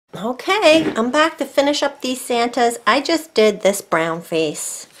Okay, I'm back to finish up these Santas. I just did this brown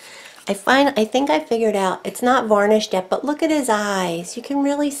face. I think I figured out, it's not varnished yet, but look at his eyes. You can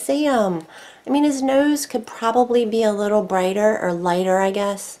really see them. I mean, his nose could probably be a little brighter or lighter, I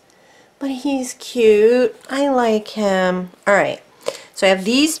guess. But he's cute. I like him. All right, so I have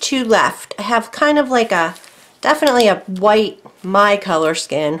these two left. I have kind of like definitely a white, my color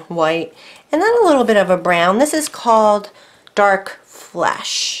skin, white, and then a little bit of a brown. This is called Dark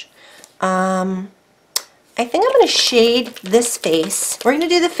Flesh. I think I'm going to shade this face. We're going to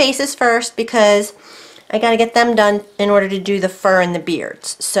do the faces first because I got to get them done in order to do the fur and the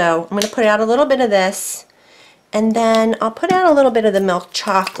beards. So I'm going to put out a little bit of this, and then I'll put out a little bit of the milk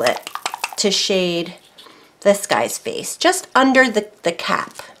chocolate to shade this guy's face, just under the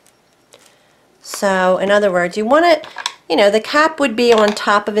cap. So in other words, you want it, you know, the cap would be on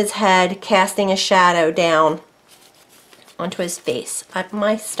top of his head, casting a shadow down onto his face.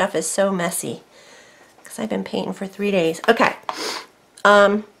 My stuff is so messy because I've been painting for 3 days. Okay,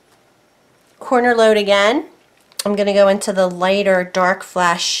 corner load again. I'm going to go into the lighter Dark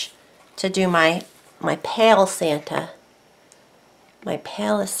Flesh to do my pale Santa. My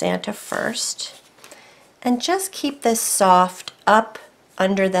palest Santa first. And just keep this soft up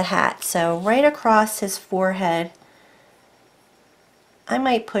under the hat. So right across his forehead. I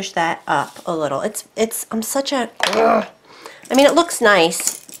might push that up a little. I'm such a, I mean, it looks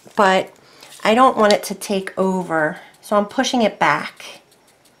nice, but I don't want it to take over. So I'm pushing it back,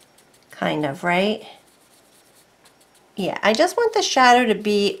 kind of, right? Yeah, I just want the shadow to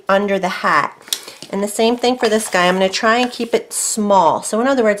be under the hat. And the same thing for this guy. I'm going to try and keep it small. So in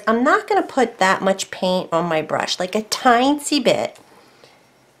other words, I'm not going to put that much paint on my brush, like a tiny bit.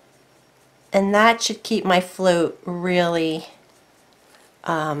 And that should keep my float really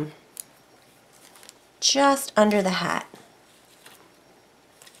just under the hat.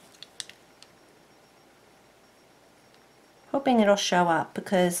 Hoping it'll show up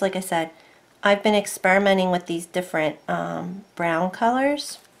because, like I said, I've been experimenting with these different brown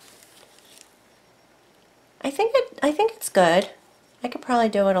colors. I think it's good. I could probably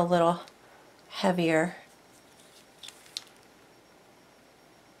do it a little heavier.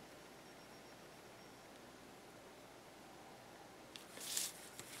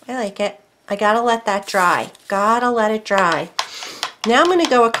 I like it. I gotta let that dry. Gotta let it dry. Now I'm going to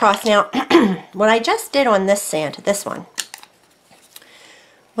go across. Now, what I just did on this Santa, this one,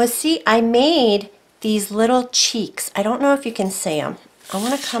 was, see, I made these little cheeks. I don't know if you can see them. I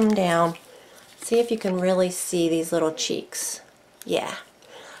want to come down, see if you can really see these little cheeks. Yeah.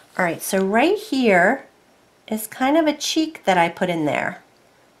 All right, so right here is kind of a cheek that I put in there.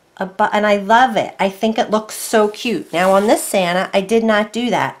 And I love it. I think it looks so cute. Now on this Santa, I did not do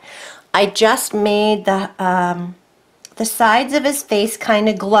that. I just made the sides of his face kind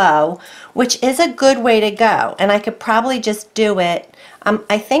of glow, which is a good way to go. And I could probably just do it.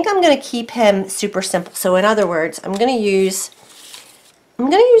 I think I'm going to keep him super simple. So in other words, I'm going to use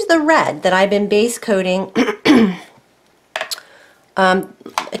the red that I've been base coating.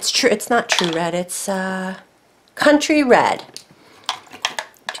 It's not True Red. It's Country Red.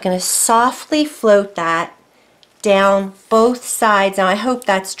 I'm going to softly float that down both sides. Now I hope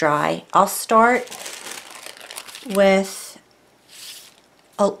that's dry. I'll start with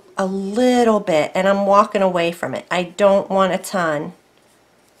a little bit, and I'm walking away from it. I don't want a ton.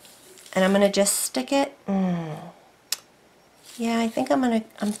 And I'm going to just stick it. Yeah, I'm thinking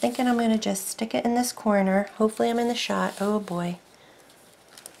I'm going to just stick it in this corner. Hopefully I'm in the shot. Oh boy.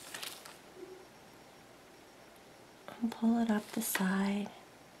 And pull it up the side.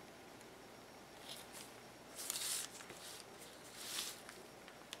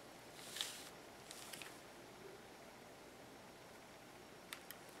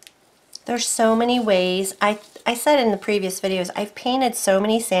 There's so many ways. I said in the previous videos, I've painted so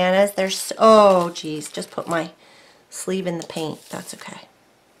many Santas. There's, oh geez, just put my sleeve in the paint. That's okay.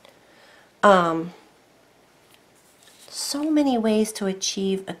 So many ways to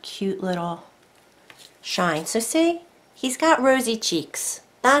achieve a cute little shine. So see, he's got rosy cheeks.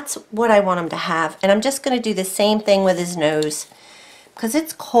 That's what I want him to have. And I'm just going to do the same thing with his nose because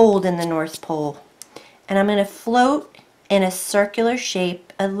it's cold in the North Pole. And I'm going to float in a circular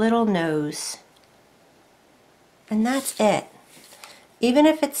shape, a little nose. And that's it. Even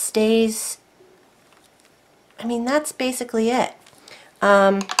if it stays, I mean, that's basically it.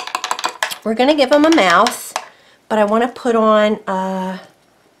 We're going to give him a mouth, but I want to put on,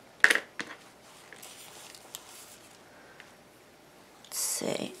 let's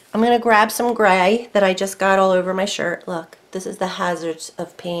see, I'm going to grab some gray that I just got all over my shirt. Look, this is the hazards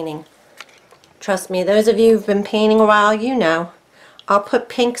of painting. Trust me, those of you who've been painting a while, you know. I'll put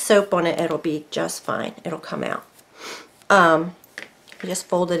pink soap on it. It'll be just fine. It'll come out. I just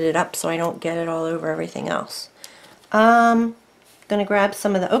folded it up so I don't get it all over everything else. Gonna grab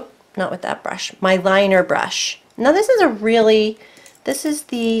some of the, oh, not with that brush, my liner brush. Now this is this is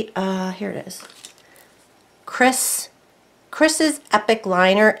the, here it is, Chris's Epic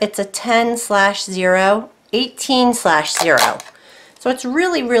Liner. It's a 10/0, 18/0. So it's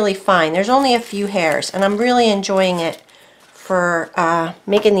really, really fine. There's only a few hairs, and I'm really enjoying it for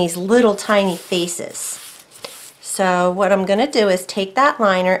making these little tiny faces. So what I'm going to do is take that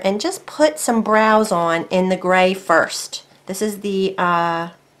liner and just put some brows on in the gray first. This is the,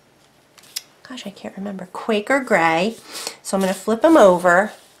 gosh, I can't remember, Quaker Gray. So I'm going to flip them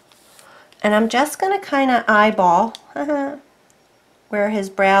over, and I'm just going to kind of eyeball where his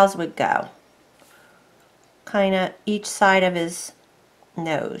brows would go. Kind of each side of his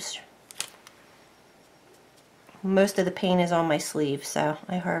nose. Most of the paint is on my sleeve, so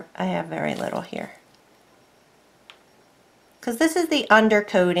I have very little here. Because this is the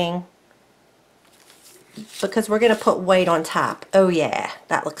undercoating, because we're going to put white on top. Oh yeah,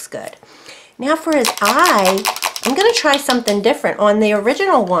 that looks good. Now for his eye, I'm going to try something different. On the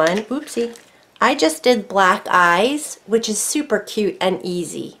original one, oopsie, I just did black eyes, which is super cute and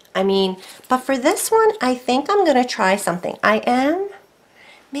easy. I mean, but for this one, I think I'm going to try something.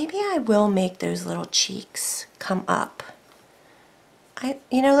 Maybe I will make those little cheeks come up.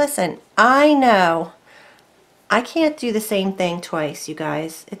 You know, listen, I know I can't do the same thing twice, you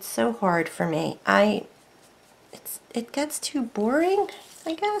guys. It's so hard for me. It gets too boring,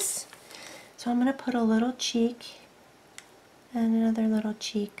 I guess. So I'm going to put a little cheek and another little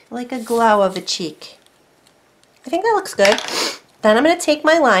cheek, like a glow of a cheek. I think that looks good. Then I'm going to take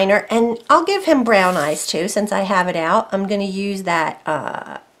my liner, and I'll give him brown eyes too, since I have it out. I'm going to use that,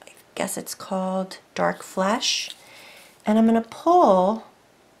 I guess it's called Dark Flesh. And I'm going to pull,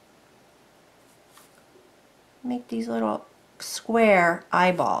 make these little square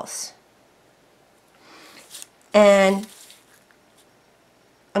eyeballs. And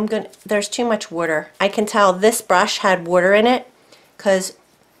there's too much water. I can tell this brush had water in it, because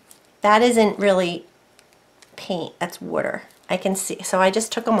that isn't really paint, that's water. I can see, so I just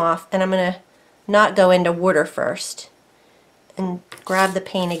took them off, and I'm going to not go into water first and grab the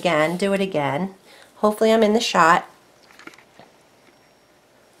paint again, do it again. Hopefully I'm in the shot.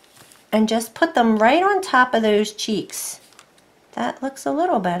 And just put them right on top of those cheeks. That looks a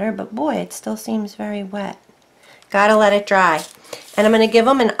little better, but boy, it still seems very wet. Gotta let it dry. And I'm going to give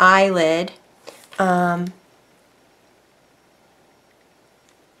them an eyelid.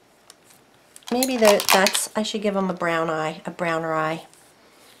 Maybe I should give him a brown eye, a browner eye.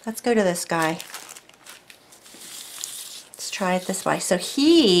 Let's go to this guy. Let's try it this way. So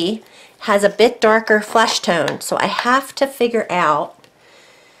he has a bit darker flesh tone, so I have to figure out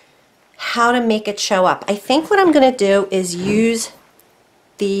how to make it show up. I think what I'm going to do is use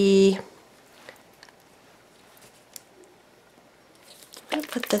the, I'm going to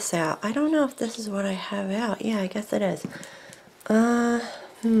put this out. I don't know if this is what I have out. Yeah, I guess it is.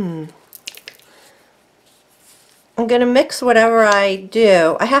 I'm going to mix whatever I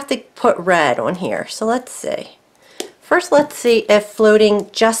do. I have to put red on here, so let's see. First, let's see if floating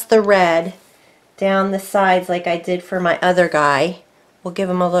just the red down the sides like I did for my other guy will give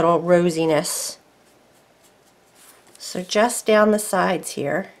him a little rosiness. So just down the sides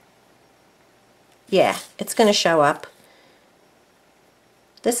here. Yeah, it's going to show up.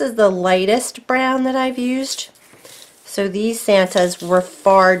 This is the lightest brown that I've used. So these Santas were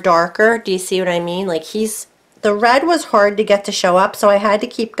far darker. Do you see what I mean? Like the red was hard to get to show up, so I had to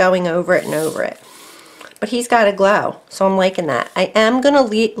keep going over it and over it. But he's got a glow, so I'm liking that. I am going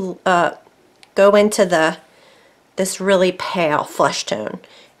to go into this really pale flesh tone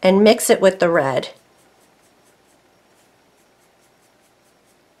and mix it with the red.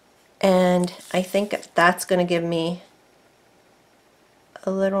 And I think that's going to give me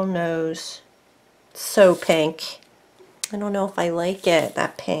a little nose. So pink. I don't know if I like it,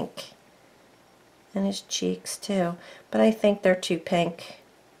 that pink. And his cheeks too, but I think they're too pink.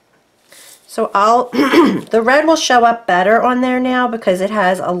 So the red will show up better on there now because it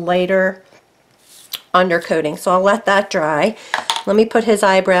has a lighter undercoating. So I'll let that dry. Let me put his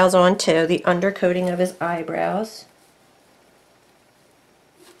eyebrows on too, the undercoating of his eyebrows.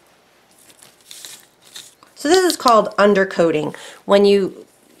 So this is called undercoating, when you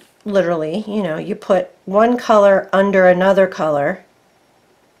literally, you know, you put one color under another color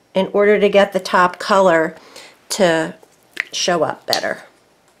in order to get the top color to show up better.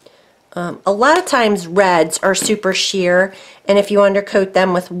 A lot of times reds are super sheer, and if you undercoat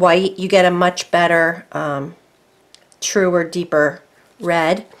them with white, you get a much better, truer, deeper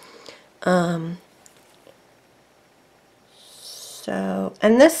red. So,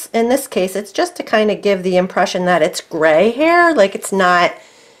 and this, in this case, it's just to kind of give the impression that it's gray hair, like it's not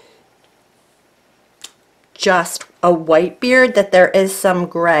just a white beard, that there is some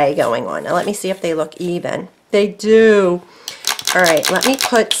gray going on. Now let me see if they look even. They do. All right, let me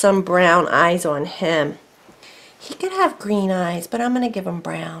put some brown eyes on him. He could have green eyes, but I'm going to give him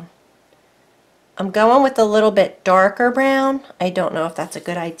brown. I'm going with a little bit darker brown. I don't know if that's a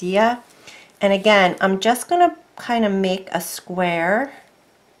good idea. And again, I'm just going to kind of make a square.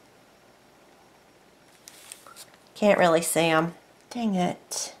 Can't really see them. Dang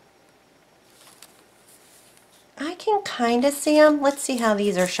it. I can kind of see them. Let's see how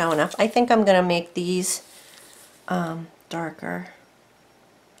these are showing up. I think I'm going to make these darker.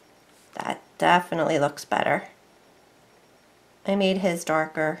 That definitely looks better. I made his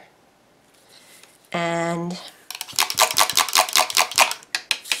darker. And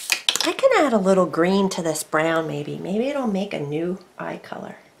I can add a little green to this brown maybe. Maybe it'll make a new eye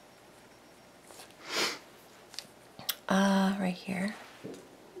color. Right here.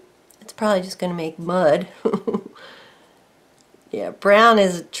 It's probably just going to make mud. Yeah, brown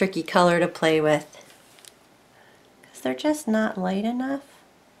is a tricky color to play with. Because they're just not light enough.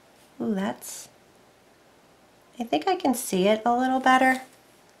 Ooh, that's... I think I can see it a little better.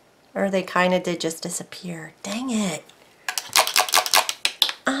 Or they kind of did just disappear. Dang it.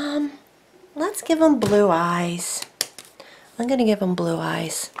 Let's give them blue eyes. I'm going to give them blue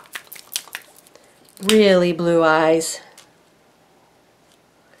eyes. Really blue eyes.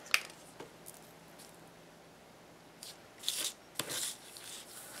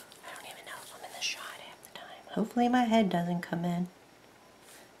 I don't even know if I'm in the shot half the time. Hopefully my head doesn't come in.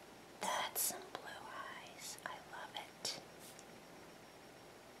 That's some blue eyes. I love it.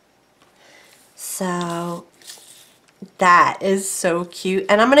 So that is so cute.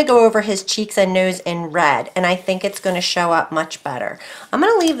 And I'm going to go over his cheeks and nose in red. And I think it's going to show up much better. I'm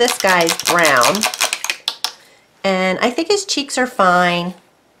going to leave this guy's brown. And I think his cheeks are fine.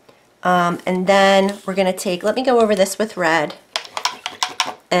 And then we're going to take, let me go over this with red.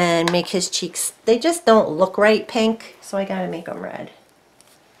 And make his cheeks, they just don't look right pink. So I got to make them red.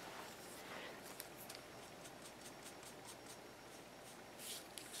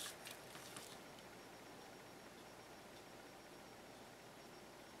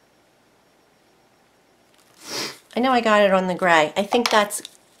 I know I got it on the gray. I think that's...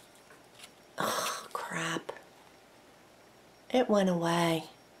 Oh, crap. It went away.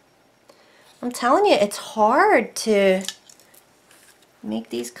 I'm telling you, it's hard to make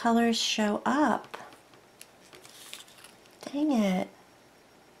these colors show up. Dang it.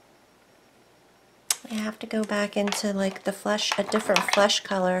 I have to go back into like the flesh, a different flesh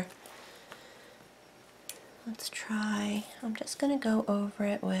color. Let's try. I'm just going to go over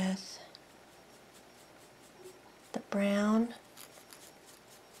it with the brown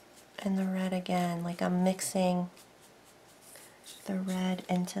and the red again, like I'm mixing the red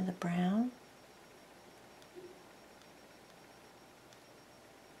into the brown.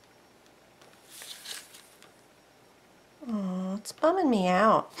 Oh, it's bumming me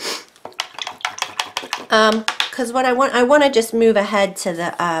out. Because what I want to just move ahead to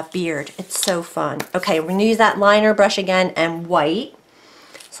the beard. It's so fun. Okay, we're going to use that liner brush again and white.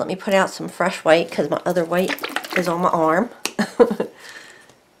 So let me put out some fresh white because my other white is on my arm.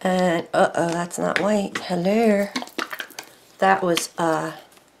 And, uh-oh, that's not white. Hello. That was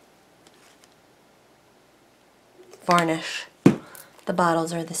varnish. The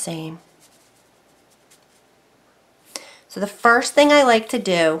bottles are the same. So the first thing I like to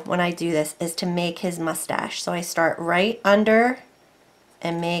do when I do this is to make his mustache. So I start right under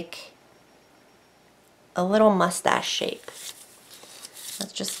and make a little mustache shape.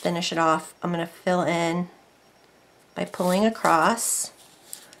 Let's just finish it off. I'm going to fill in by pulling across.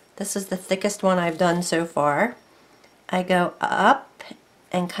 This is the thickest one I've done so far. I go up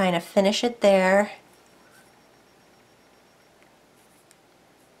and kind of finish it there.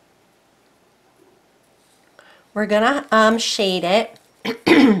 We're gonna shade it.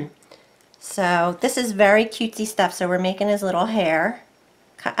 So this is very cutesy stuff. So we're making his little hair.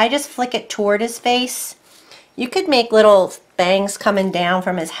 I just flick it toward his face. You could make little bangs coming down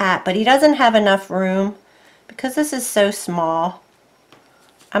from his hat, but he doesn't have enough room because this is so small.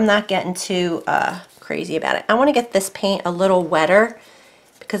 I'm not getting too crazy about it. I want to get this paint a little wetter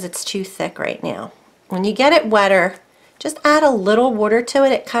because it's too thick right now. When you get it wetter, just add a little water to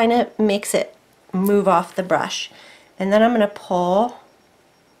it. It kind of makes it move off the brush. And then I'm going to pull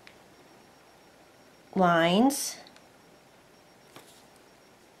lines.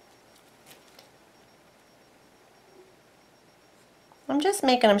 I'm just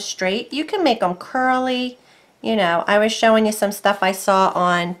making them straight. You can make them curly. You know, I was showing you some stuff I saw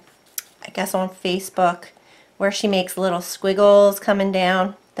on, I guess on Facebook, where she makes little squiggles coming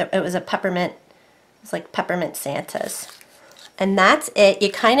down. It was a peppermint, it's like peppermint Santas. And that's it. You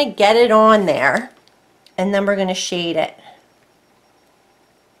kind of get it on there, and then we're going to shade it.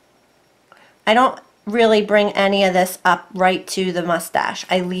 I don't really bring any of this up right to the mustache.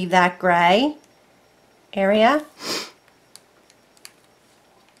 I leave that gray area.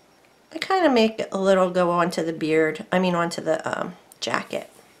 I kind of make it a little go onto the beard, I mean onto the jacket.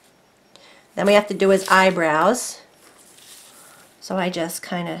 Then we have to do his eyebrows. So I just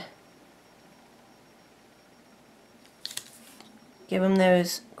kind of give him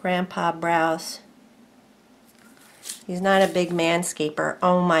those grandpa brows. He's not a big manscaper.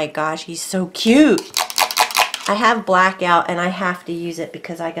 Oh my gosh, he's so cute. I have black out and I have to use it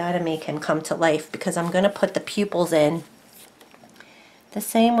because I gotta make him come to life, because I'm gonna put the pupils in the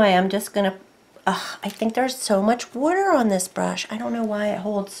same way. I'm just gonna, I think there's so much water on this brush. I don't know why it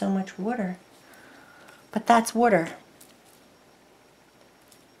holds so much water, but that's water.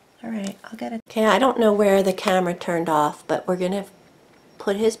 Alright, I'll get it. Okay, I don't know where the camera turned off, but we're gonna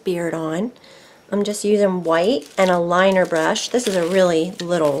put his beard on. I'm just using white and a liner brush. This is a really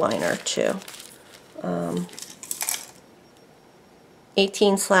little liner too.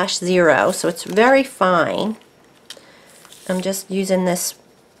 18/0, so it's very fine. I'm just using this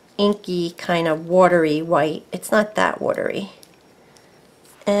inky kind of watery white. It's not that watery.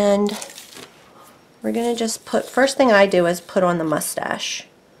 And we're going to just put, first thing I do is put on the mustache.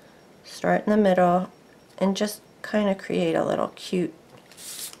 Start in the middle and just kind of create a little cute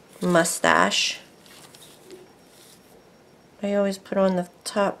mustache. I always put on the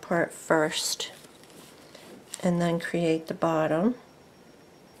top part first and then create the bottom.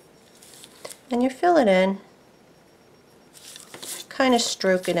 And you fill it in. Kind of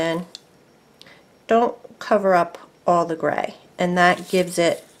stroke it in. Don't cover up all the gray, and that gives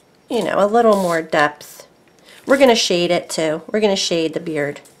it, you know, a little more depth. We're going to shade it too. We're going to shade the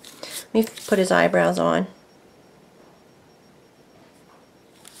beard. Let me put his eyebrows on.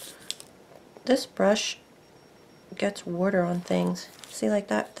 This brush gets water on things. See, like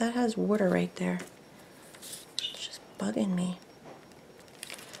that has water right there. It's just bugging me.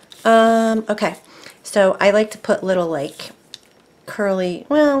 Okay, so I like to put little like curly,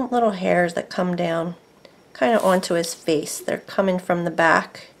 well, little hairs that come down kind of onto his face. They're coming from the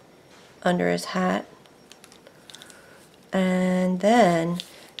back under his hat. And then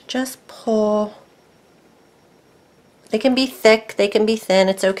just pull. They can be thick, they can be thin,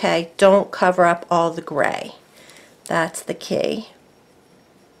 it's okay. Don't cover up all the gray. That's the key.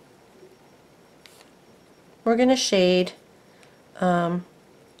 We're going to shade,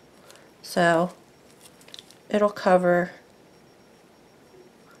 so it'll cover.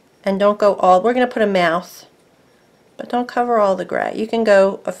 And don't go all, we're going to put a mouth, but don't cover all the gray. You can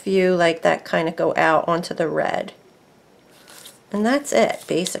go a few like that, kind of go out onto the red. And that's it,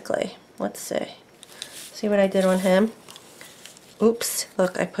 basically. Let's see. See what I did on him? Oops,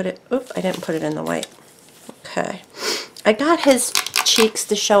 look, I put it, oop, I didn't put it in the white. Okay. I got his cheeks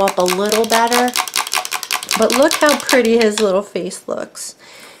to show up a little better, but look how pretty his little face looks.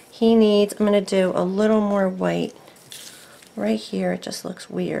 He needs, I'm going to do a little more white. Right here, it just looks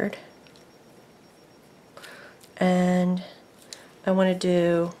weird. And I want to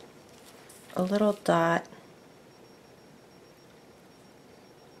do a little dot.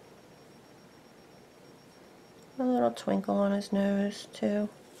 A little twinkle on his nose too.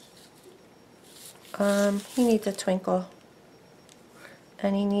 He needs a twinkle.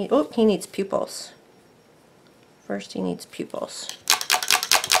 And he needs pupils. First he needs pupils.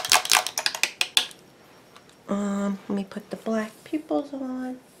 Let me put the black pupils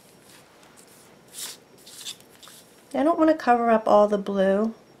on. I don't want to cover up all the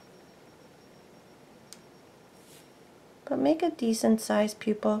blue, but make a decent sized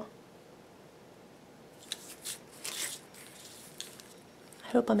pupil.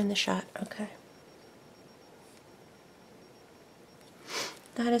 I hope I'm in the shot. Okay.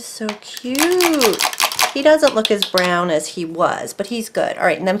 That is so cute. He doesn't look as brown as he was, but he's good. All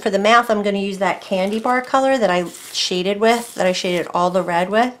right, and then for the mouth, I'm going to use that candy bar color that I shaded with, that I shaded all the red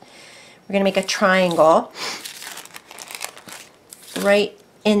with. We're going to make a triangle right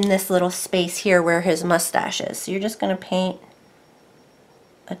in this little space here where his mustache is. So you're just going to paint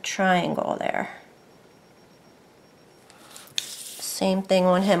a triangle there. Same thing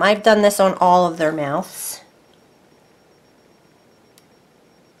on him. I've done this on all of their mouths.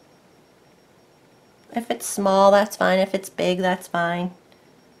 If it's small, that's fine. If it's big, that's fine.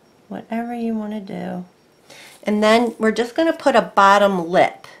 Whatever you want to do. And then we're just going to put a bottom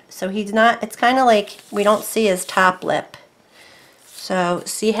lip. So he's not, it's kind of like we don't see his top lip. So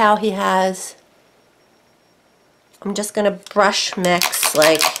see how he has, I'm just going to brush mix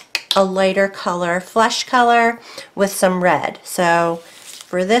like a lighter color, flesh color with some red. So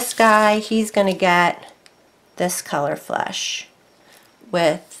for this guy, he's going to get this color flesh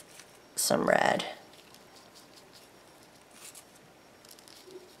with some red.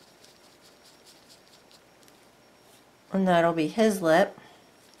 And that'll be his lip.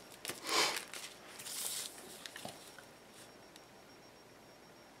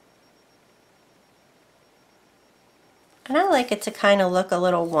 And I like it to kind of look a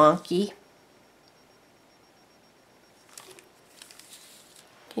little wonky.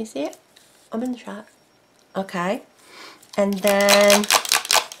 Can you see it? I'm in the shot. Okay. And then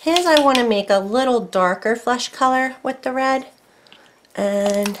his I want to make a little darker flesh color with the red.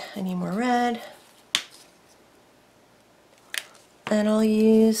 And I need more red. And I'll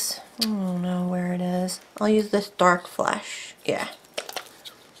use, I don't know where it is. I'll use this dark flesh. Yeah.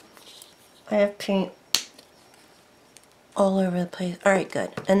 I have paint all over the place. Alright,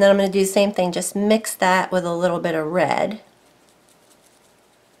 good. And then I'm going to do the same thing. Just mix that with a little bit of red.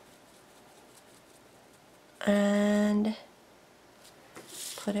 And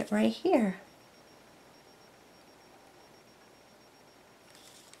put it right here.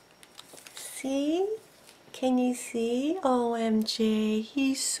 See? Can you see? OMG,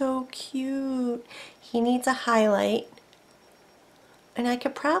 he's so cute. He needs a highlight. And I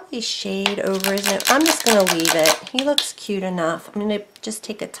could probably shade over his nose. I'm just going to leave it. He looks cute enough. I'm going to just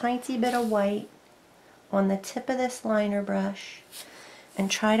take a tiny bit of white on the tip of this liner brush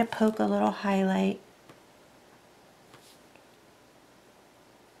and try to poke a little highlight.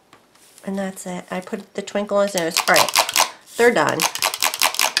 And that's it. I put the twinkle on his nose. Alright, they're done.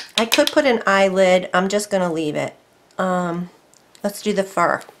 I could put an eyelid. I'm just going to leave it. Let's do the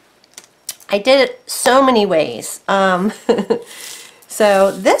fur. I did it so many ways.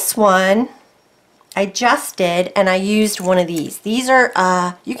 So this one I just did, and I used one of these. These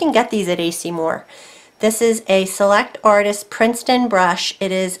are, you can get these at AC Moore. This is a Select Artist Princeton brush.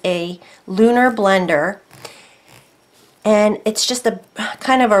 It is a lunar blender. And it's just a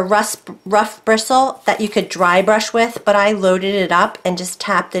kind of a rough bristle that you could dry brush with, but I loaded it up and just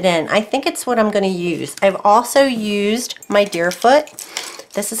tapped it in. I think it's what I'm going to use. I've also used my deer foot.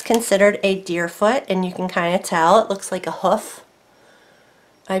 This is considered a deer foot, and you can kind of tell it looks like a hoof.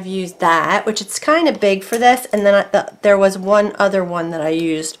 I've used that, which it's kind of big for this, and then there was one other one that I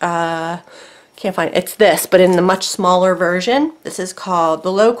used. Can't find it. It's this, but in the much smaller version. This is called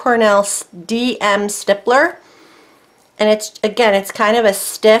the Low Cornell DM Stippler. And it's, again, it's kind of a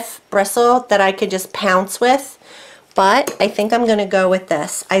stiff bristle that I could just pounce with. But I think I'm going to go with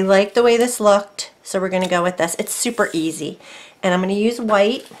this. I like the way this looked, so we're going to go with this. It's super easy. And I'm going to use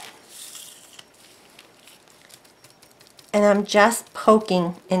white. And I'm just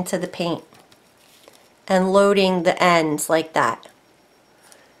poking into the paint and loading the ends like that.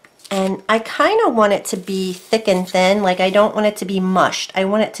 And I kind of want it to be thick and thin. Like, I don't want it to be mushed. I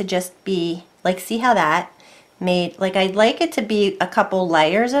want it to just be, like, see how that made, like, I'd like it to be a couple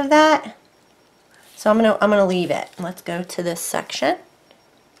layers of that. So I'm gonna leave it. Let's go to this section.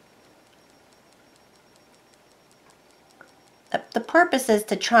 The purpose is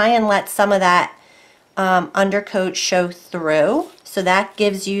to try and let some of that undercoat show through, so that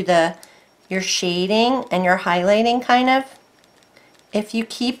gives you your shading and your highlighting kind of. If you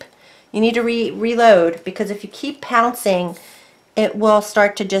keep, you need to reload, because if you keep pouncing, it will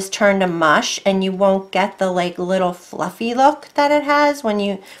start to just turn to mush, and you won't get the like little fluffy look that it has when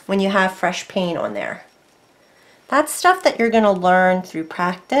you have fresh paint on there. That's stuff that you're going to learn through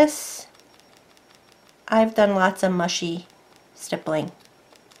practice. I've done lots of mushy stippling.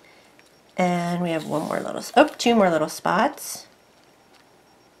 And we have two more little spots.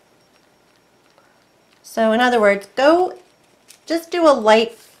 So in other words, just do a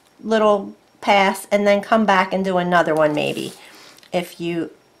light little pass and then come back and do another one maybe. I'm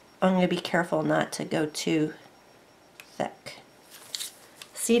going to be careful not to go too thick.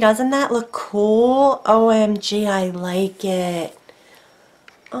 See, doesn't that look cool? OMG, I like it.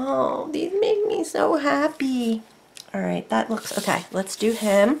 Oh, these make me so happy. Alright, that looks, okay, let's do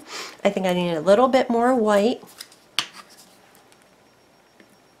him. I think I need a little bit more white.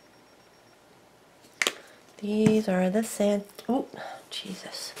 These are the sand, oh,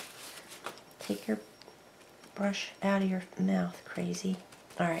 Jesus. Take your brush out of your mouth, crazy.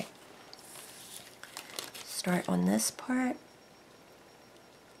 Alright. Start on this part.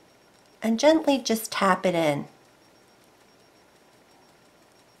 And gently just tap it in.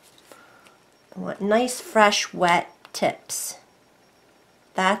 I want nice, fresh, wet tips.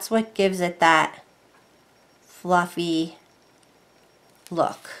 That's what gives it that fluffy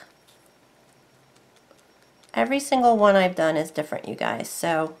look. Every single one I've done is different, you guys,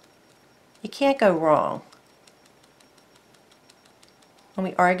 so you can't go wrong. And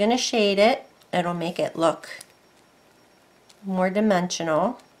we are going to shade it. It'll make it look more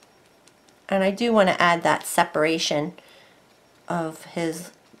dimensional. And I do want to add that separation of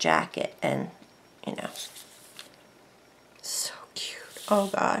his jacket, and you know, so cute. Oh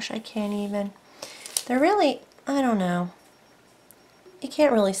gosh, I can't even. They're really, I don't know. You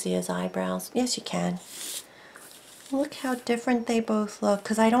can't really see his eyebrows. Yes, you can. Look how different they both look,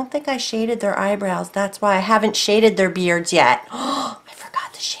 because I don't think I shaded their eyebrows. That's why I haven't shaded their beards yet. Oh, I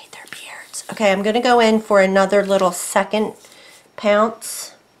forgot to shade their beards. Okay, I'm going to go in for another little second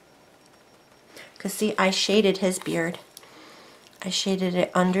pounce. Because see, I shaded his beard. I shaded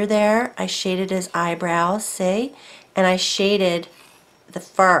it under there. I shaded his eyebrows, see? And I shaded the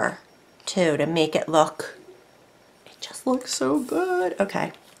fur, too, to make it look, it just looks so good.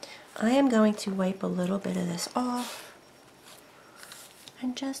 Okay, I am going to wipe a little bit of this off.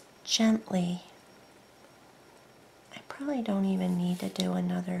 And just gently, I probably don't even need to do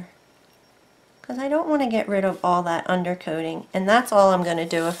another, because I don't want to get rid of all that undercoating. And that's all I'm going to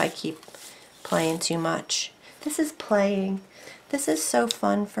do if I keep playing too much. This is playing. This is so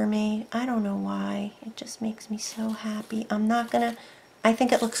fun for me. I don't know why. It just makes me so happy. I'm not going to, I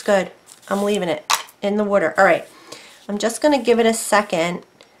think it looks good. I'm leaving it in the water. All right. I'm just going to give it a second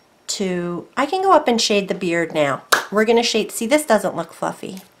to, I can go up and shade the beard now. We're going to shade, see, this doesn't look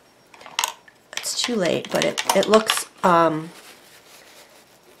fluffy. It's too late, but it looks, I'm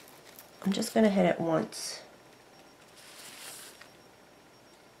just going to hit it once.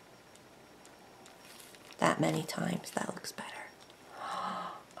 That many times. That looks better.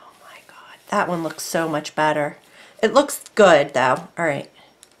 Oh my God. That one looks so much better. It looks good though. All right.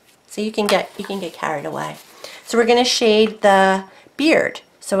 So you can get carried away. So we're going to shade the beard.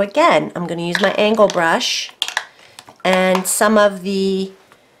 So again, I'm going to use my angle brush and some of the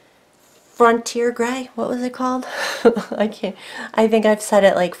Frontier Gray. What was it called? I think I've said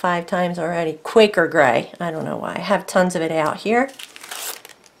it like 5 times already. Quaker Gray. I don't know why. I have tons of it out here.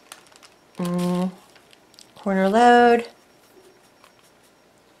 Corner load.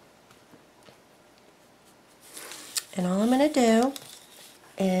 And all I'm going to do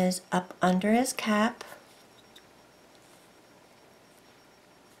is up under his cap.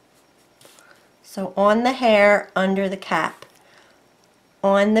 So on the hair, under the cap.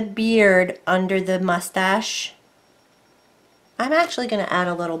 On the beard, under the mustache. I'm actually going to add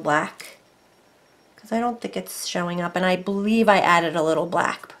a little black, because I don't think it's showing up. And I believe I added a little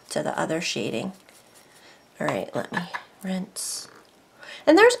black to the other shading. Alright, let me rinse.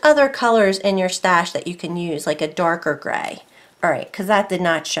 And there's other colors in your stash that you can use, like a darker gray. Alright, because that did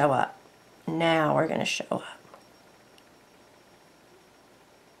not show up. Now we're going to show up.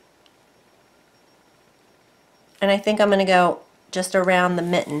 And I think I'm going to go just around the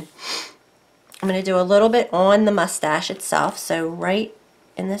mitten. I'm going to do a little bit on the mustache itself, so right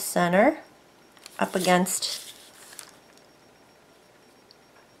in the center, up against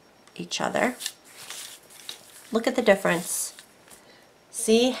each other. Look at the difference.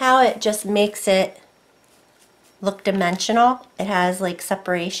 See how it just makes it look dimensional? It has like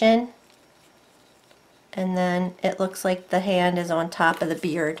separation, and then it looks like the hand is on top of the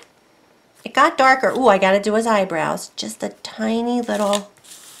beard. It got darker. Ooh, I gotta do his eyebrows. Just a tiny little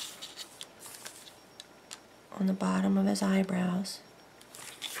on the bottom of his eyebrows.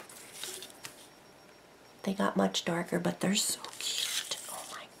 They got much darker, but they're so cute. Oh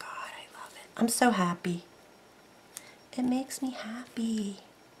my God, I love it. I'm so happy. It makes me happy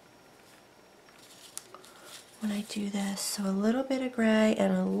when I do this. So a little bit of gray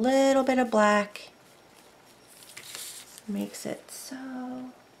and a little bit of black makes it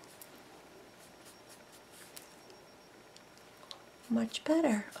so much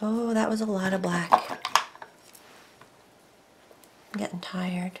better. Oh, that was a lot of black. I'm getting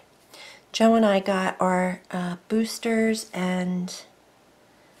tired. Joe and I got our boosters and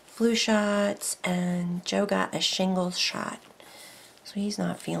flu shots, and Joe got a shingles shot. So he's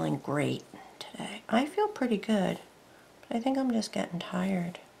not feeling great today. I feel pretty good, but I think I'm just getting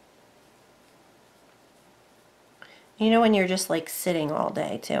tired. You know when you're just like sitting all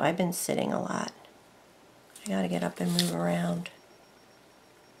day too? I've been sitting a lot. I gotta get up and move around.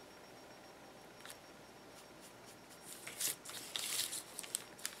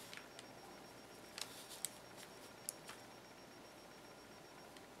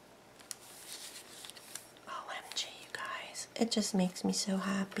 OMG, you guys. It just makes me so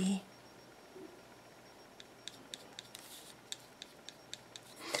happy.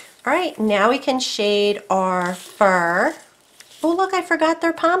 All right, now we can shade our fur. Oh, look, I forgot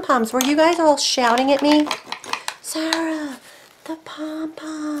their pom-poms. Were you guys all shouting at me? Sarah, the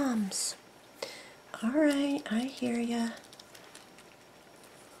pom-poms. All right, I hear ya.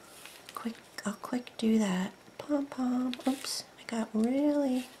 I'll quick do that. Pom-pom. Oops, I got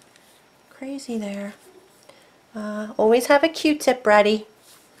really crazy there. Always have a Q-tip ready.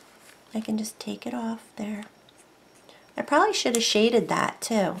 I can just take it off there. I probably should have shaded that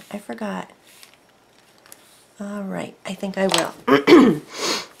too. I forgot. All right, I think I will.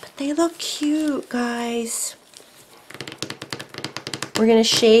 But they look cute, guys. We're going to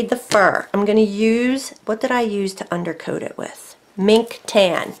shade the fur. I'm going to use, what did I use to undercoat it with? Mink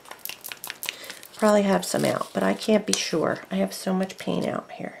Tan. Probably have some out, but I can't be sure. I have so much paint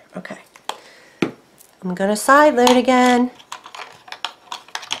out here. Okay. I'm going to side load again.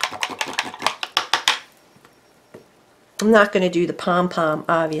 I'm not going to do the pom-pom,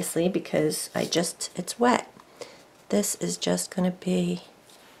 obviously, because it's wet. This is just going to be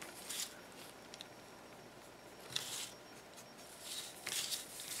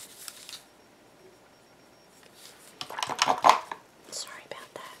sorry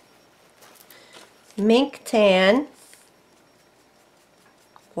about that. Mink Tan.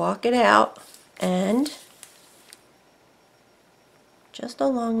 Walk it out and just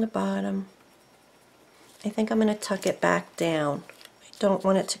along the bottom. I think I'm going to tuck it back down. I don't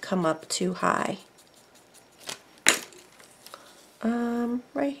want it to come up too high.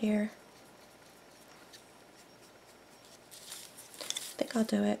 Right here. I think I'll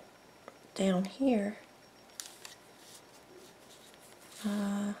do it down here.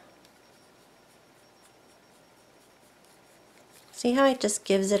 See how it just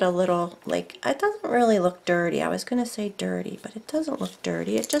gives it a little, like, it doesn't really look dirty. I was going to say dirty, but it doesn't look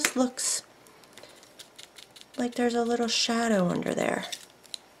dirty. It just looks like there's a little shadow under there.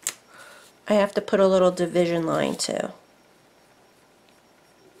 I have to put a little division line too.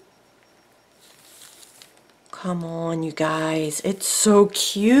 Come on, you guys. It's so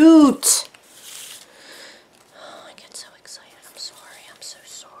cute. Oh, I get so excited. I'm sorry. I'm so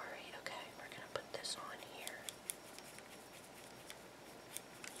sorry. Okay, we're going to put this on here.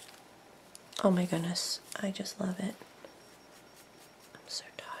 Oh my goodness. I just love it. I'm so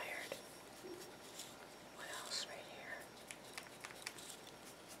tired. What else? Right here.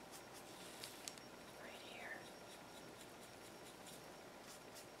 Right here.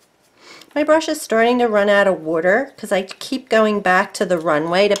 My brush is starting to run out of water because I keep going back to the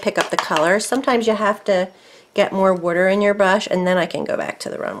runway to pick up the color. Sometimes you have to get more water in your brush and then I can go back to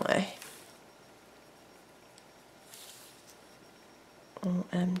the runway.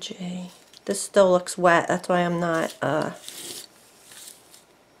 OMG. This still looks wet. That's why I'm not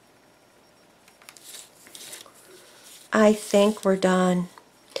I think we're done.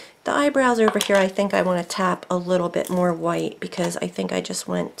 The eyebrows over here, I think I want to tap a little bit more white because I think I just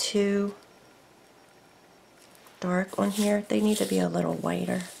went too dark on here. They need to be a little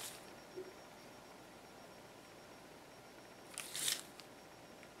whiter.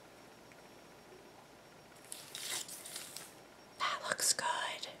 That looks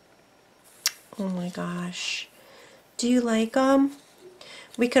good. Oh my gosh. Do you like them?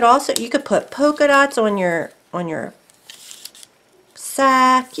 We could also, you could put polka dots on your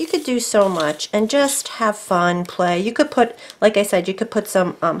sack. You could do so much and just have fun, play. You could put, like I said, you could put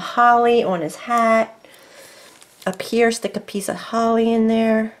some holly on his hat. Up here, stick a piece of holly in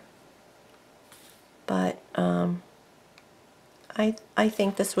there. But I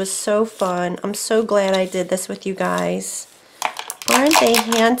think this was so fun. I'm so glad I did this with you guys. Aren't they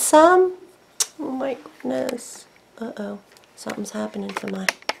handsome? Oh my goodness. Uh-oh. Something's happening to my...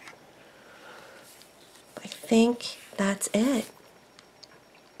 I think that's it.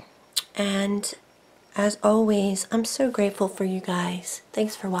 And as always, I'm so grateful for you guys.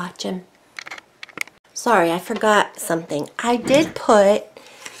 Thanks for watching. Sorry, I forgot something. I did put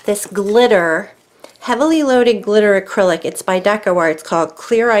this glitter, heavily loaded glitter acrylic. It's by DecoArt. It's called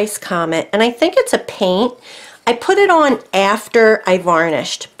Clear Ice Comet, and I think it's a paint. I put it on after I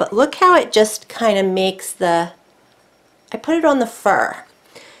varnished, but look how it just kind of makes the... I put it on the fur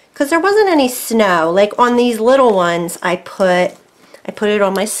because there wasn't any snow. Like on these little ones, I put it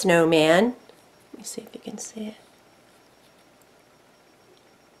on my snowman. Let me see if you can see it.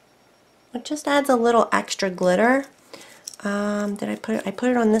 It just adds a little extra glitter. Did I put it? I put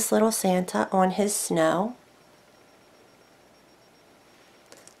it on this little Santa on his snow.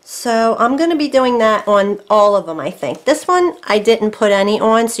 So I'm going to be doing that on all of them, I think. This one I didn't put any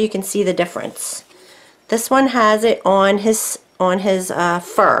on, so you can see the difference. This one has it on his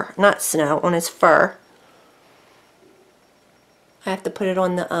fur, not snow, on his fur. I have to put it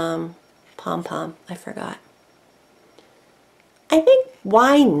on the pom-pom. I forgot. I think,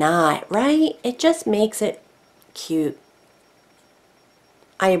 why not, right? It just makes it cute.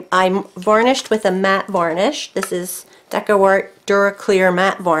 I'm varnished with a matte varnish. This is DecoArt Duraclear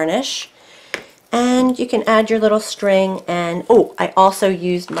matte varnish. And you can add your little string, and oh, I also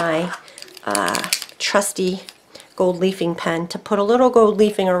used my trusty gold leafing pen to put a little gold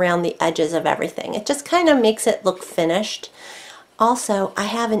leafing around the edges of everything. It just kind of makes it look finished. Also, I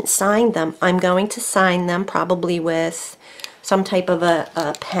haven't signed them. I'm going to sign them probably with some type of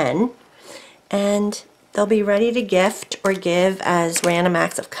a pen, and they'll be ready to gift or give as random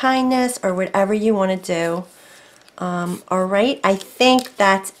acts of kindness or whatever you want to do. Alright, I think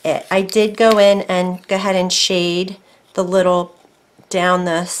that's it. I did go in and go ahead and shade the little down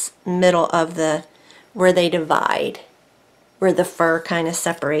the middle of the where they divide, where the fur kind of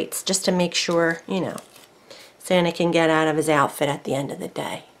separates, just to make sure, you know, Santa can get out of his outfit at the end of the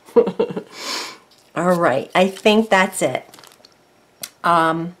day. Alright, I think that's it.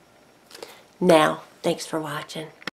 Now, thanks for watching.